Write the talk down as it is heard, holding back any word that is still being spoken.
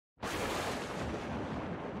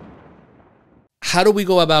how do we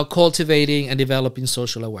go about cultivating and developing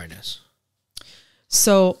social awareness?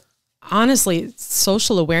 So honestly,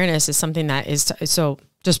 social awareness is something that is, so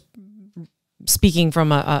just speaking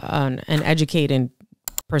from an educated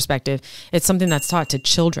perspective, it's something that's taught to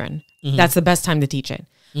children. That's the best time to teach it.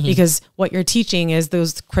 Because what you're teaching is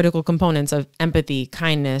those critical components of empathy,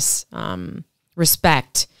 kindness,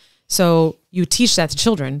 respect. So you teach that to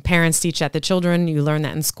children. Parents teach that to children. You learn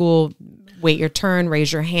that in school. Wait your turn,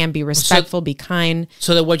 raise your hand, be respectful, be kind.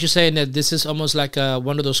 So that what you're saying, that this is almost like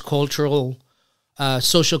one of those cultural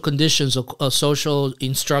social conditions or social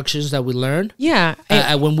instructions that we learn. Yeah.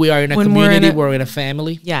 When we are in a community, we're in a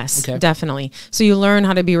family. Yes, definitely. So you learn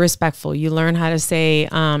how to be respectful. You learn how to say,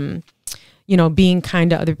 you know, being kind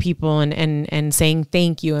to other people and saying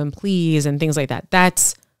thank you and please and things like that.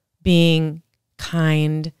 That's being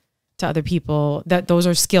kind to other people. Those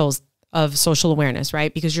are skills of social awareness,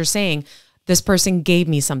 right? Because you're saying, this person gave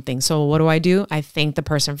me something. So what do? I thank the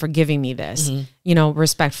person for giving me this, you know,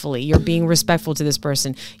 respectfully. You're being respectful to this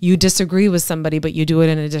person. You disagree with somebody, but you do it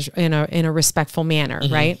in a respectful manner,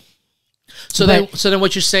 right? So then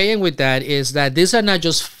what you're saying with that is that these are not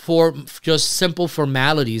just simple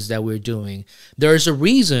formalities that we're doing. There's a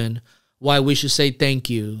reason why we should say thank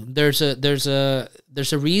you. There's a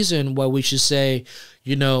reason why we should say,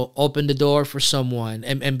 you know, open the door for someone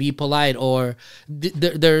and be polite, or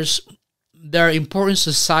there are important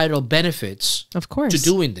societal benefits, of course, to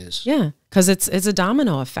doing this. Yeah, because it's a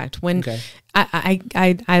domino effect. When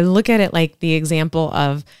I look at it like the example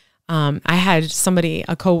of, I had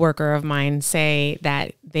a coworker of mine say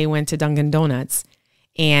that they went to Dunkin' Donuts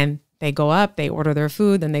and they go up, they order their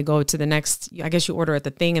food, then they go to the next, I guess you order at the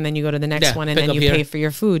thing and then you go to the next one and then you pay for your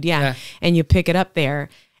food. Yeah. And you pick it up there.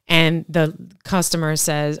 And the customer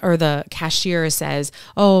says, or the cashier says,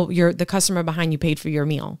 oh, the customer behind you paid for your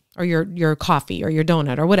meal or your coffee or your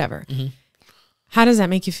donut or whatever. How does that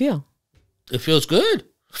make you feel? It feels good.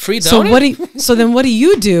 Free donut. So then what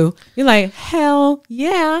do? You're like, hell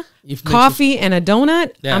yeah. Coffee and a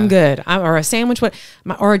donut. Yeah. I'm good. Or a sandwich,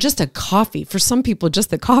 or just a coffee. For some people, just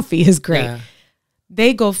the coffee is great. Yeah.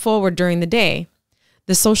 They go forward during the day.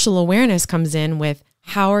 The social awareness comes in with,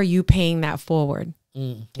 how are you paying that forward?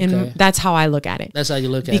 And that's how I look at it. That's how you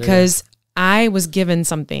look at it. Because I was given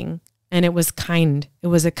something and it was kind. It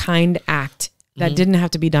was a kind act that didn't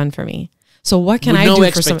have to be done for me. So what can I do for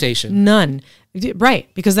expectation? None. Right.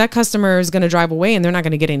 Because that customer is going to drive away and they're not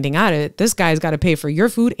going to get anything out of it. This guy's got to pay for your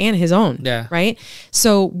food and his own. Yeah. Right.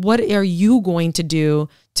 So what are you going to do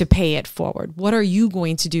to pay it forward? What are you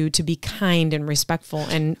going to do to be kind and respectful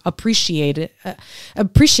and appreciative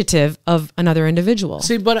of another individual?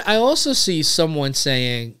 See, but I also see someone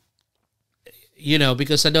saying, you know,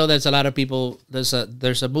 because I know there's a lot of people, there's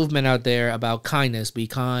a movement out there about kindness, be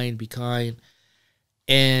kind,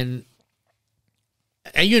 and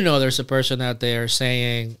you know, there's a person out there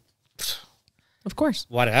saying, of course,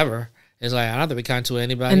 whatever. It's like, I don't have to be kind to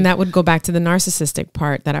anybody. And that would go back to the narcissistic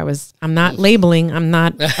part that I'm not labeling. I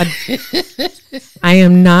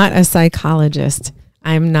am not a psychologist.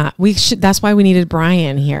 I'm not. That's why we needed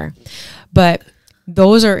Brian here. But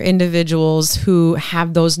those are individuals who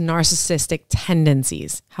have those narcissistic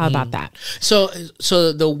tendencies. How about that? So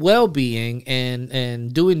the well-being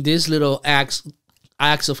and doing these little acts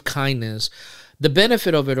of kindness, the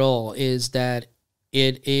benefit of it all is that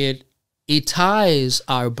it ties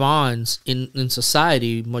our bonds in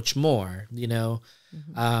society much more, you know,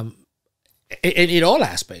 in all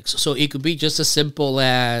aspects. So it could be just as simple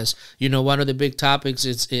as, you know, one of the big topics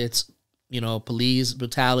it's you know, police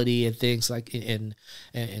brutality and things like in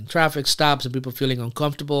traffic stops and people feeling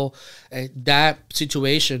uncomfortable. That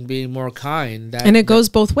situation being more kind. And it goes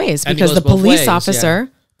both ways, because the police officer,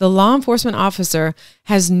 the law enforcement officer,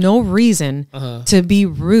 has no reason to be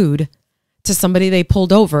rude to somebody they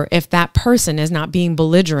pulled over if that person is not being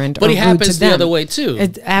belligerent or rude to them. But it happens the other way too.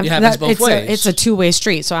 It happens both ways. It's a two-way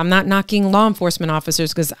street. So I'm not knocking law enforcement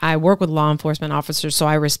officers, because I work with law enforcement officers, so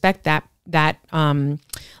I respect that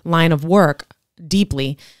line of work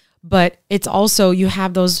deeply. But it's also, you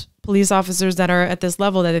have those police officers that are at this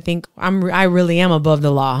level that I think I really am above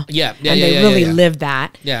the law. And they really live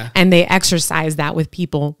that. And they exercise that with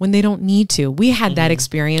people when they don't need to. We had that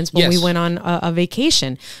experience when we went on a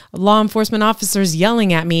vacation. Law enforcement officers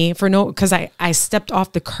yelling at me because I stepped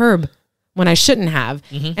off the curb when I shouldn't have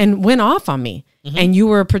and went off on me. And you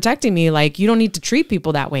were protecting me. Like, you don't need to treat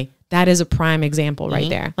people that way. That is a prime example right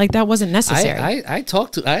there. Like, that wasn't necessary. I tell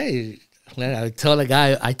the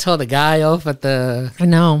guy off at the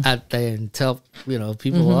and tell, you know,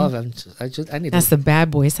 people off. I need. That's the bad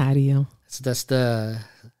boy side of you. That's the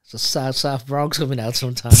South Bronx coming out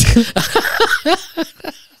sometimes.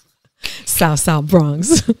 South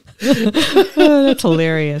Bronx. Oh, that's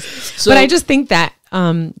hilarious. So, but I just think that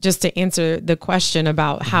just to answer the question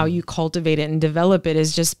about how you cultivate it and develop it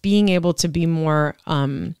is just being able to be more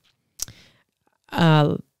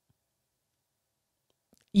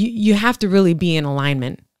you have to really be in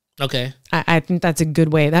alignment. Okay. I think that's a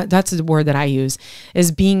good way. That's the word that I use,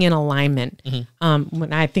 is being in alignment.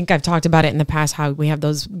 When I think I've talked about it in the past, how we have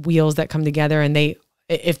those wheels that come together and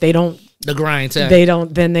if they don't, the grind,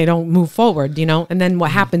 then they don't move forward, you know? And then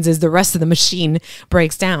what happens is the rest of the machine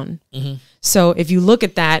breaks down. So if you look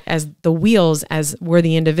at that as the wheels, as we're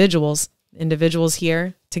the individuals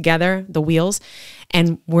here together, the wheels,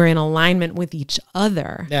 and we're in alignment with each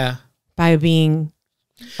other by being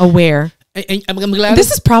aware. And I'm glad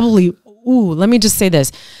this is probably, let me just say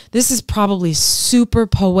this. This is probably super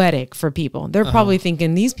poetic for people. They're probably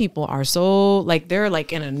thinking these people are so like, they're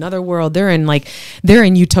like in another world. They're in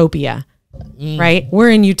utopia, right?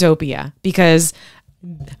 We're in utopia because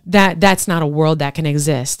that's not a world that can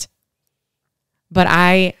exist. But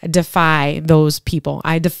I defy those people.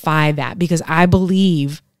 I defy that because I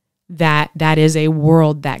believe that is a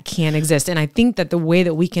world that can exist. And I think that the way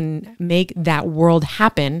that we can make that world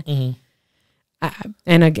happen,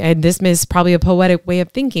 and again, this is probably a poetic way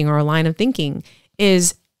of thinking or a line of thinking,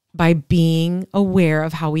 is by being aware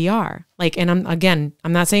of how we are. Like, and I'm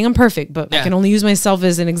not saying I'm perfect, but I can only use myself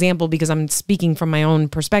as an example because I'm speaking from my own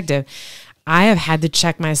perspective. I have had to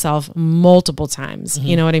check myself multiple times,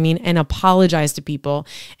 you know what I mean? And apologize to people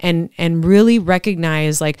and really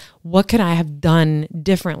recognize, like, what could I have done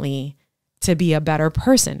differently to be a better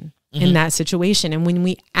person in that situation? And when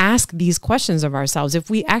we ask these questions of ourselves, if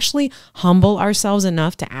we actually humble ourselves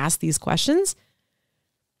enough to ask these questions,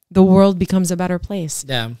 the world becomes a better place.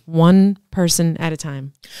 Yeah. One person at a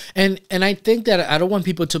time. And I think that I don't want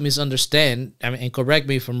people to misunderstand, I mean, and correct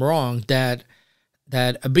me if I'm wrong, that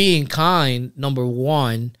being kind, number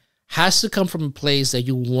one, has to come from a place that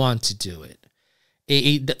you want to do it.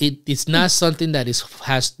 It's not something that is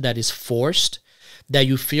forced, that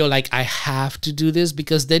you feel like I have to do this,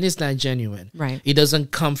 because then it's not genuine. Right. It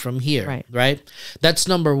doesn't come from here. Right. That's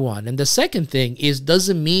number one. And the second thing is,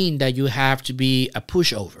 doesn't mean that you have to be a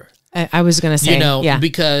pushover. I was going to say,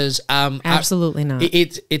 because absolutely not.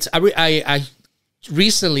 I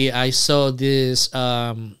recently I saw this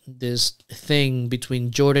this thing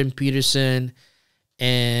between Jordan Peterson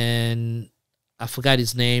and I forgot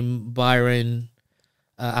his name, Byron,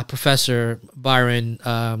 a professor, Byron.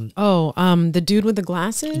 The dude with the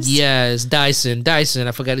glasses. Yes, Dyson.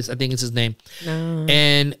 I forgot I think it's his name. No.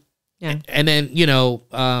 And then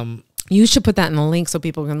you should put that in the link so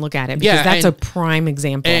people can look at it, because that's a prime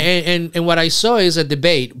example. And what I saw is a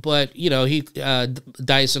debate, but he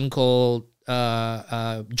Dyson called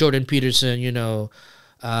Jordan Peterson, you're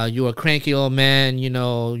a cranky old man, he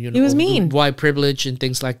was mean, white privilege and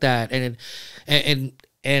things like that,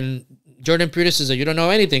 and Jordan Peterson said, you don't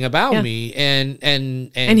know anything about me, and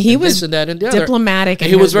he was and that and the diplomatic, and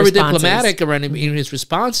he was very diplomatic around in his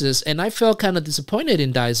responses, and I felt kind of disappointed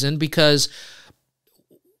in Dyson, because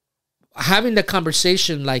having the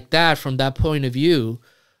conversation like that from that point of view,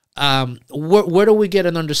 where do we get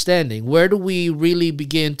an understanding? Where do we really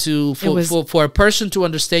begin to for a person to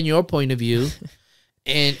understand your point of view,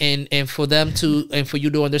 and for them to for you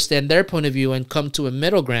to understand their point of view and come to a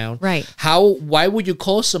middle ground? Right. Why would you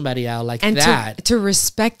call somebody out like that? To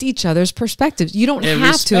respect each other's perspectives. You don't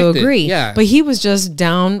have to agree. But he was just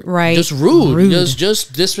downright just rude.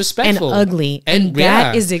 Just disrespectful and ugly. And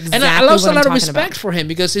that is exactly and I lost a lot of respect for him,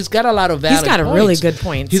 because he's got a lot of valid points. He's got a really good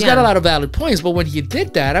point. He's got a lot of valid points, but when he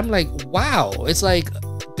did that, I'm like, wow. It's like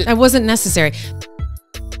that wasn't necessary.